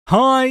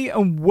Hi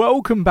and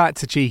welcome back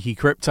to Cheeky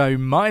Crypto.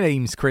 My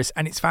name's Chris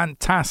and it's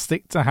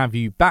fantastic to have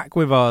you back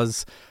with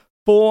us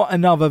for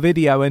another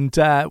video, and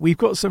we've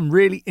got some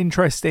really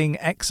interesting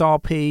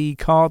XRP,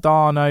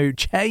 Cardano,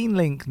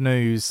 Chainlink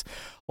news.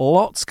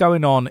 Lots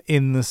going on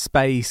in the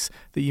space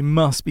that you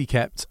must be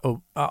kept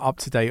up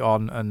to date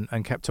on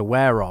and kept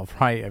aware of,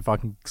 right? If I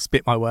can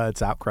spit my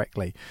words out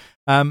correctly.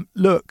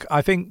 Look,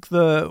 I think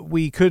that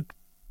we could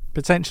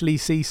potentially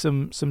see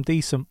some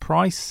decent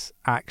price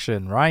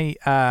action, right?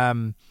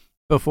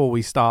 Before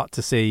we start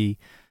to see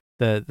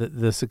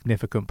the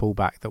significant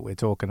pullback that we're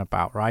talking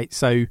about, right?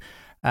 So,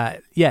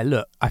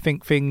 look, I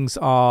think things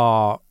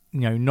are,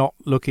 not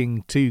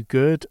looking too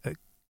good,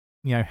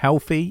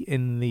 healthy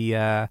in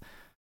the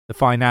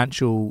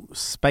financial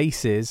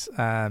spaces,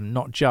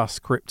 not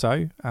just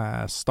crypto,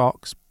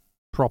 stocks,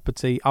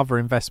 property, other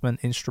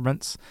investment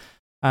instruments.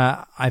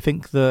 I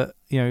think that,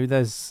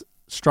 there's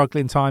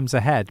struggling times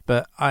ahead,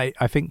 but I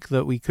think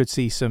that we could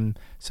see some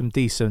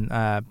decent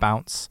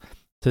bounce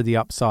to the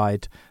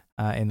upside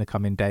in the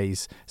coming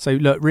days. So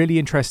look, really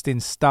interesting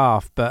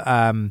stuff, but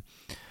I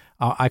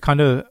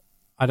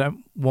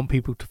don't want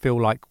people to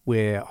feel like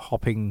we're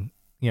hopping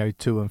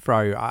to and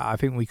fro. I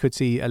think we could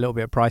see a little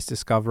bit of price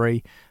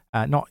discovery,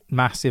 not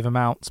massive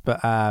amounts, but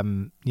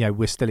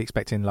we're still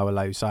expecting lower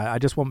lows. So I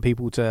just want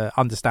people to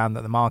understand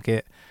that the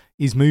market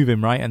is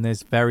moving, right? And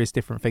there's various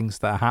different things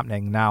that are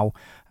happening now.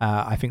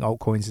 I think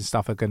altcoins and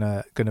stuff are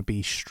gonna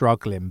be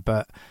struggling,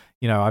 but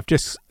I've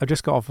just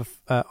got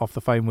off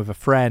the phone with a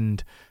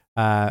friend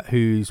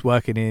who's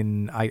working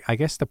in I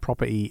guess the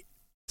property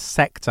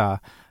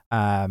sector,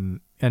 and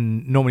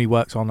normally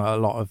works on a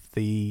lot of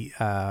the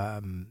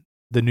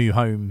new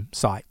home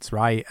sites,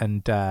 right?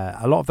 And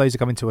a lot of those are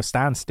coming to a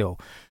standstill.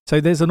 So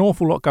there's an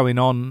awful lot going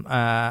on,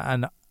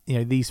 and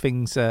these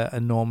things are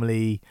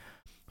normally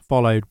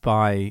followed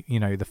by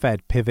the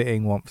Fed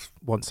pivoting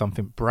once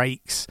something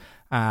breaks,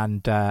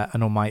 and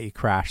an almighty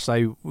crash.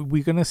 So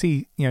we're going to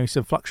see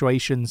some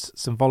fluctuations,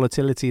 some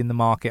volatility in the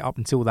market up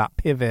until that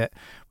pivot.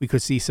 We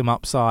could see some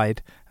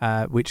upside,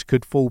 which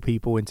could fool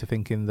people into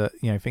thinking that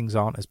things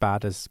aren't as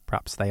bad as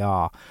perhaps they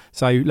are.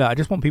 So look, I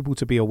just want people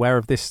to be aware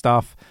of this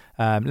stuff.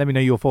 Let me know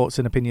your thoughts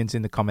and opinions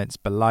in the comments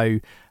below.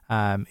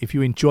 If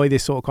you enjoy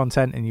this sort of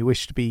content and you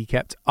wish to be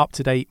kept up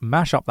to date,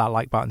 mash up that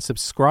like button,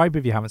 subscribe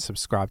if you haven't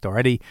subscribed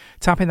already,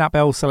 tapping that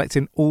bell,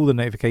 selecting all the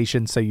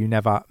notifications so you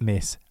never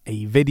miss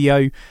a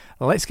video.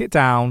 Let's get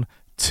down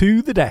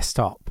to the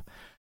desktop.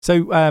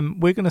 So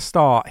we're going to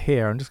start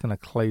here. I'm just going to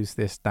close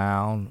this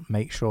down,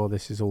 make sure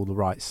this is all the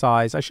right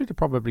size. I should have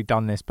probably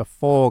done this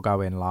before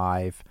going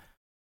live.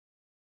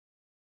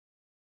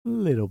 A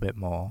little bit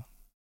more.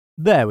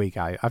 There we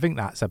go. I think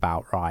that's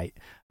about right.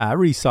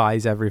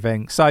 Resize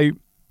everything. So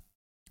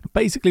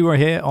basically, we're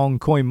here on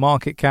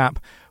CoinMarketCap.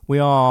 We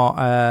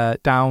are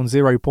down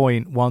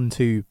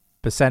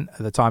 0.12% at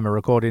the time of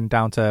recording,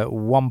 down to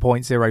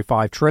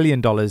 $1.05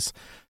 trillion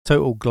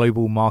total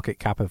global market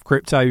cap of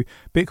crypto.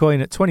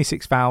 Bitcoin at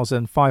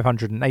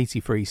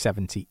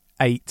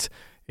 26,583.78.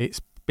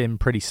 It's been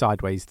pretty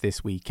sideways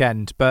this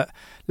weekend, but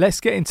let's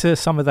get into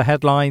some of the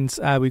headlines.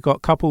 We've got a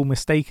couple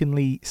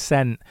mistakenly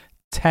sent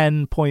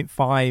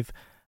 $10.5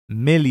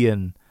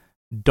 million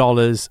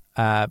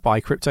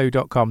by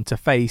Crypto.com to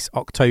face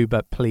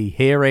October plea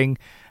hearing.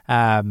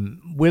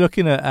 We're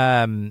looking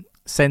at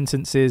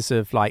sentences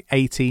of like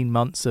 18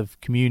 months of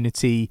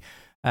community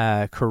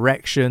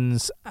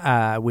corrections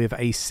with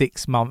a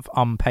 6-month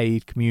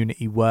unpaid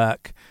community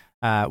work,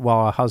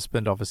 while her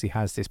husband obviously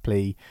has this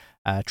plea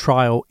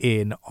trial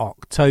in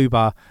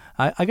October.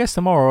 I guess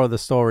the moral of the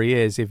story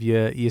is, if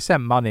you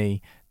send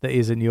money that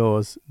isn't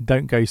yours,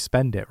 don't go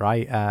spend it,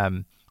 right?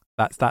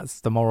 That's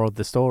the moral of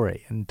the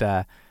story, and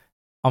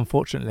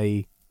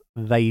unfortunately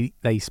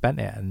they spent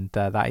it, and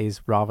that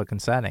is rather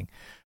concerning.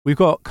 We've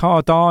got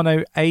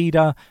Cardano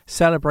ADA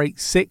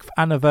celebrates 6th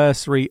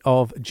anniversary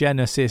of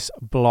Genesis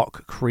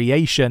block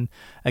creation.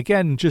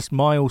 Again, just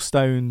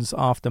milestones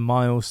after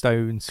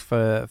milestones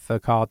for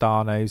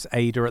Cardano's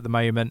ADA at the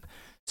moment.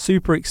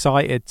 Super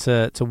excited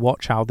to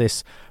watch how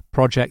this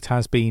project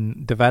has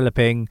been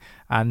developing,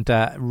 and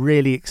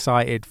really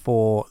excited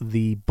for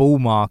the bull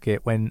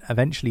market when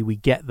eventually we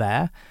get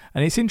there.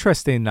 And it's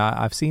interesting,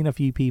 I've seen a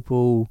few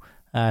people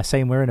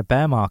saying we're in a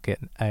bear market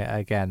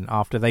again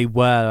after they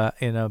were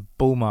in a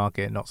bull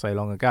market not so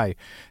long ago.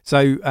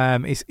 So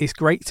it's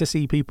great to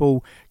see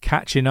people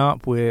catching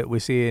up. We're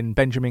seeing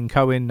Benjamin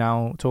Cohen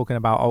now talking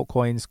about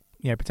altcoins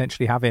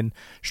potentially having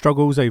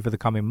struggles over the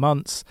coming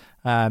months.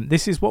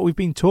 This is what we've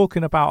been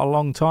talking about a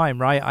long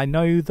time, right? I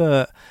know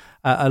that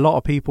a lot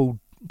of people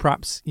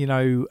perhaps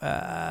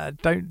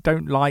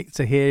don't like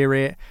to hear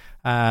it,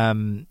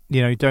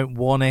 don't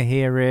want to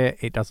hear it.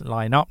 It doesn't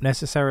line up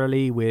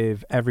necessarily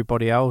with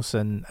everybody else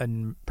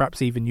and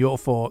perhaps even your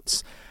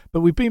thoughts,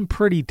 but we've been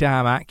pretty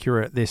damn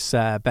accurate this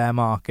bear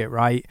market,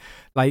 right?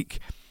 Like,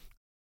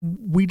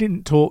 we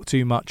didn't talk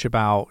too much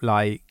about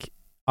like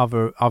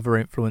other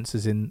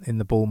influences in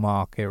the bull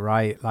market,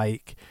 right?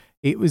 Like,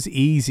 it was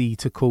easy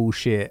to call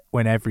shit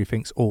when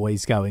everything's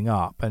always going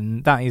up,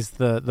 and that is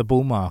the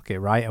bull market,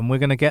 right? And we're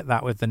going to get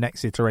that with the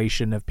next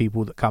iteration of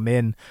people that come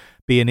in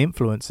being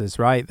influencers,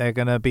 right? They're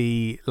going to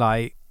be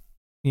like,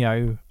 you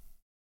know,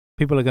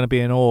 people are going to be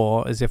in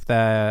awe as if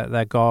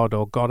they're god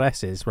or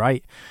goddesses,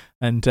 right?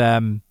 And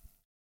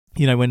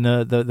you know, when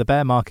the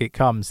bear market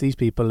comes, these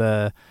people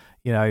are,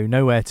 you know,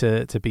 nowhere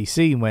to be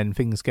seen when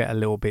things get a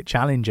little bit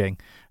challenging.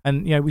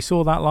 And, you know, we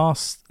saw that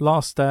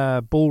last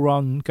bull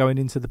run going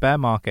into the bear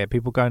market,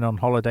 people going on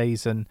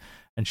holidays and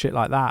shit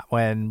like that,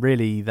 when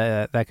really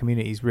their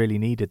communities really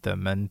needed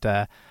them. And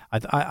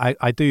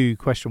I do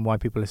question why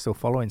people are still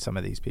following some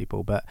of these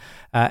people. But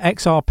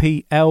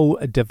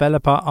XRP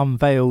developer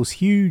unveils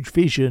huge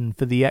vision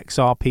for the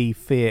XRP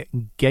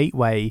fiat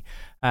gateway.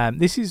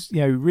 This is,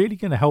 you know, really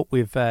going to help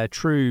with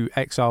true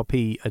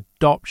XRP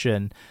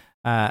adoption.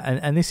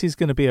 And this is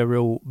going to be a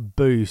real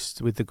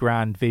boost with the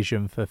grand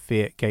vision for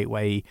Fiat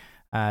Gateway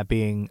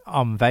being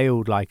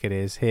unveiled like it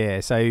is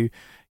here. So,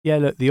 yeah,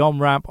 look, the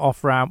on-ramp,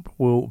 off-ramp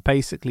will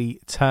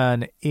basically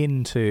turn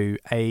into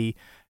a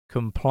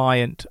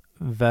compliant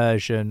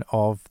version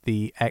of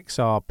the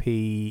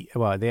XRP,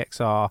 well, the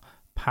XR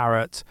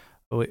Parrot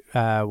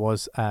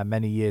was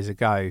many years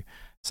ago.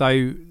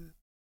 So,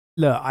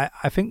 look,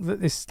 I think that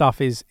this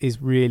stuff is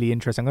really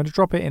interesting. I'm going to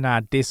drop it in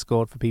our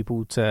Discord for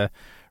people to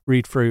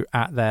read through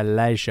at their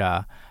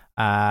leisure.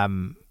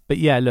 But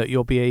yeah, look,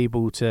 you'll be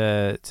able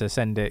to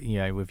send it, you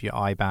know, with your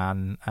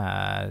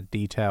IBAN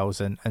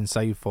details and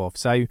so forth.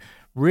 So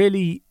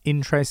really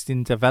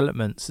interesting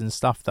developments and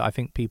stuff that I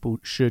think people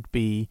should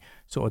be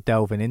sort of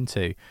delving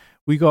into.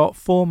 We got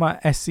former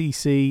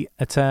SEC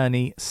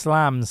attorney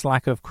slams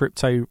lack of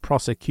crypto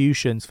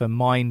prosecutions for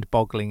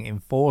mind-boggling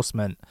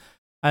enforcement.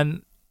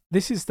 And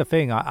this is the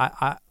thing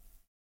I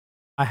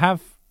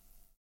have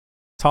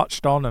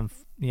touched on and,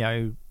 you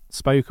know,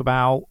 spoke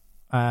about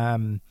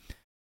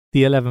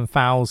the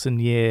 11,000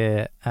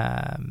 year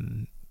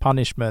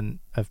punishment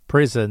of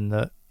prison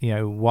that, you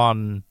know,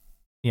 one,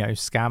 you know,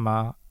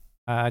 scammer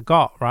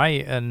got,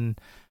 right? And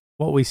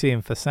what we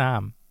seeing for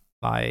Sam,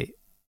 like,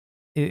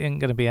 it ain't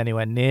going to be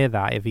anywhere near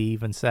that if he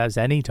even serves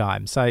any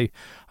time. So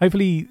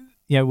hopefully,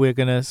 you know, we're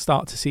going to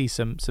start to see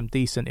some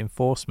decent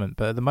enforcement,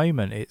 but at the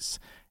moment it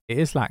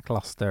is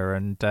lackluster,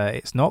 and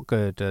it's not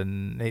good,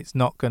 and it's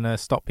not going to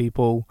stop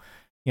people,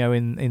 you know,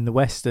 in the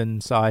western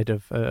side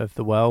of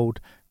the world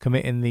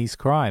committing these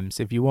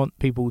crimes. If you want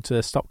people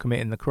to stop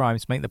committing the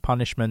crimes, make the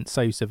punishment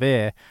so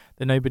severe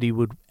that nobody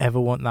would ever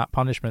want that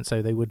punishment,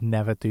 so they would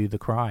never do the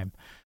crime.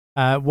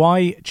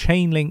 Why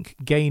Chainlink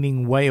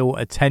gaining whale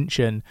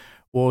attention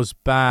was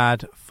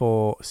bad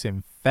for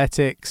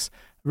synthetics.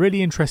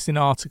 Really interesting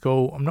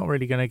article. I'm not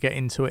really going to get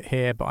into it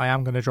here, but I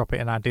am going to drop it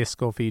in our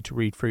Discord for you to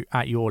read through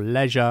at your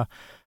leisure.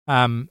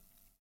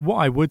 What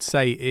I would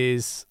say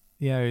is,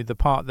 you know, the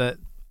part that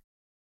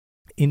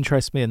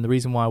interests me and the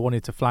reason why I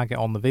wanted to flag it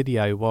on the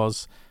video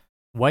was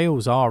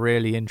whales are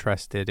really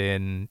interested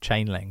in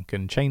Chainlink,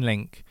 and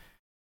Chainlink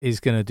is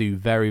going to do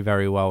very,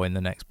 very well in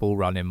the next bull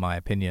run, in my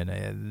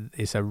opinion.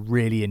 It's a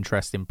really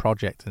interesting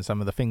project, and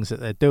some of the things that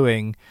they're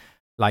doing,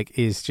 like,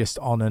 is just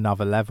on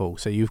another level.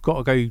 So you've got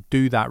to go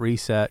do that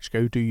research,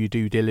 go do your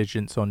due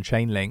diligence on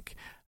Chainlink.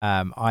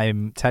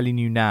 I'm telling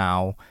you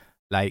now,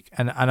 like,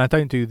 and I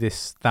don't do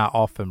this that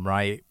often,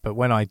 right? But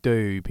when I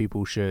do,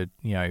 people should,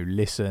 you know,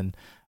 listen.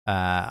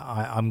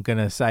 I'm going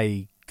to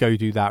say go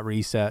do that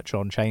research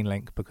on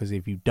Chainlink, because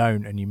if you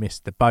don't and you miss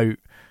the boat,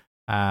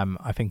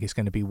 I think it's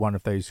going to be one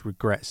of those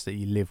regrets that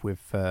you live with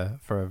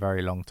for a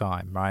very long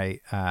time, right?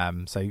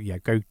 So yeah,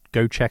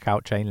 go check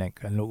out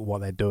Chainlink and look at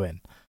what they're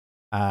doing.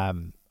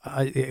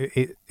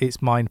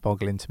 It's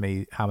mind-boggling to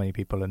me how many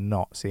people are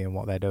not seeing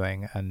what they're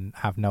doing and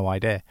have no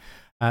idea.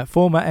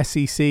 Former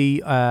SEC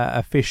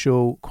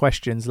official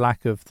questions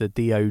lack of the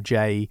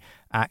DOJ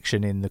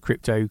action in the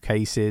crypto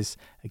cases.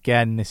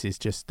 Again, this is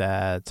just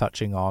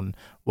touching on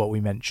what we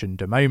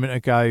mentioned a moment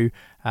ago.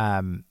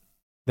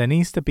 There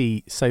needs to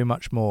be so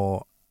much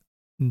more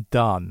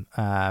done.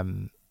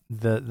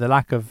 The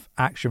lack of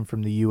action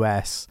from the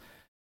US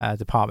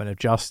Department of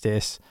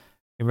Justice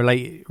in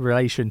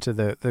relation to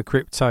the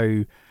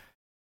crypto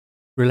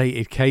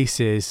related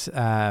cases,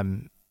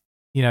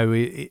 you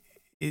know,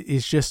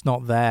 it's just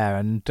not there.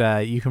 And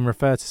you can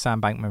refer to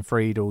Sam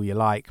Bankman-Fried all you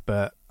like,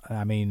 but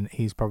I mean,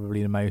 he's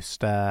probably the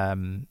most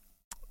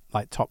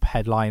like top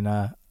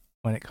headliner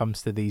when it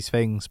comes to these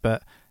things,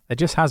 but there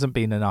just hasn't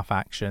been enough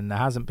action. There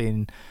hasn't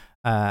been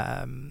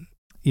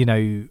you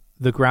know,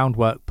 the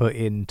groundwork put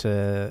in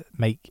to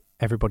make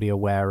everybody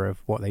aware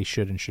of what they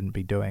should and shouldn't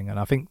be doing. And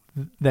I think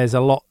there's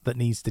a lot that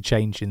needs to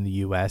change in the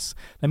US.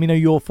 Let me know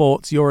your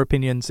thoughts, your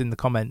opinions in the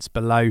comments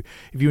below.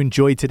 If you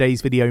enjoyed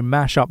today's video,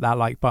 mash up that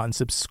like button,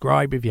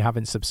 subscribe if you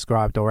haven't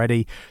subscribed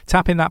already,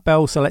 tap in that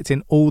bell,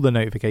 selecting all the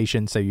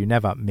notifications so you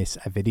never miss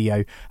a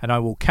video, and I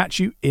will catch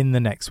you in the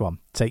next one.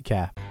 Take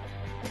care.